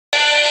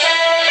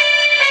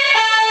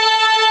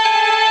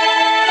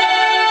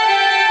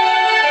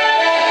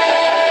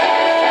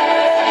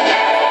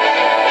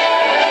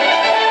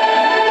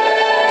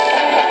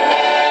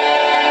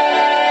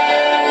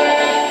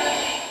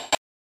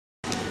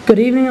Good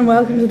evening and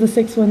welcome to the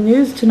 6-1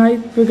 News. Tonight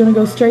we're going to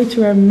go straight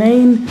to our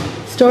main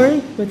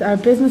story with our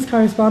business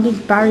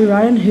correspondent Barry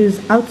Ryan,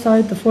 who's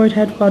outside the Ford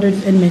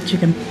headquarters in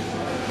Michigan.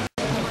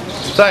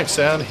 Thanks,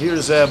 Anne.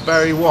 Here's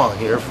Barry Wong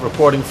here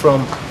reporting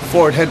from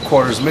Ford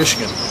headquarters,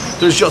 Michigan.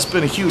 There's just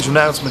been a huge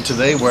announcement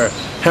today where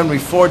Henry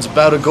Ford's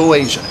about to go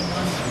Asia.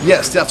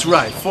 Yes, that's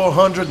right,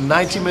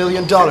 $490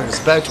 million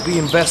about to be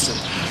invested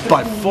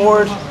by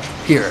Ford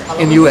here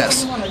in the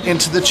US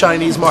into the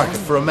Chinese market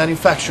for a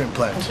manufacturing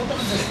plant.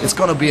 It's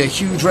going to be a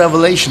huge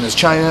revelation as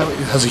China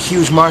has a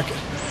huge market.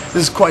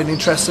 This is quite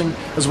interesting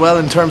as well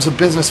in terms of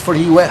business for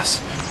the US.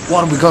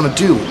 What are we going to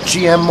do?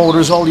 GM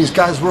Motors, all these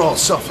guys, we're all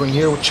suffering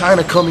here with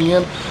China coming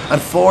in,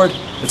 and Ford,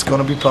 it's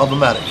going to be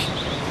problematic.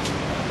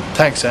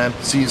 Thanks, Anne.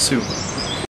 See you soon.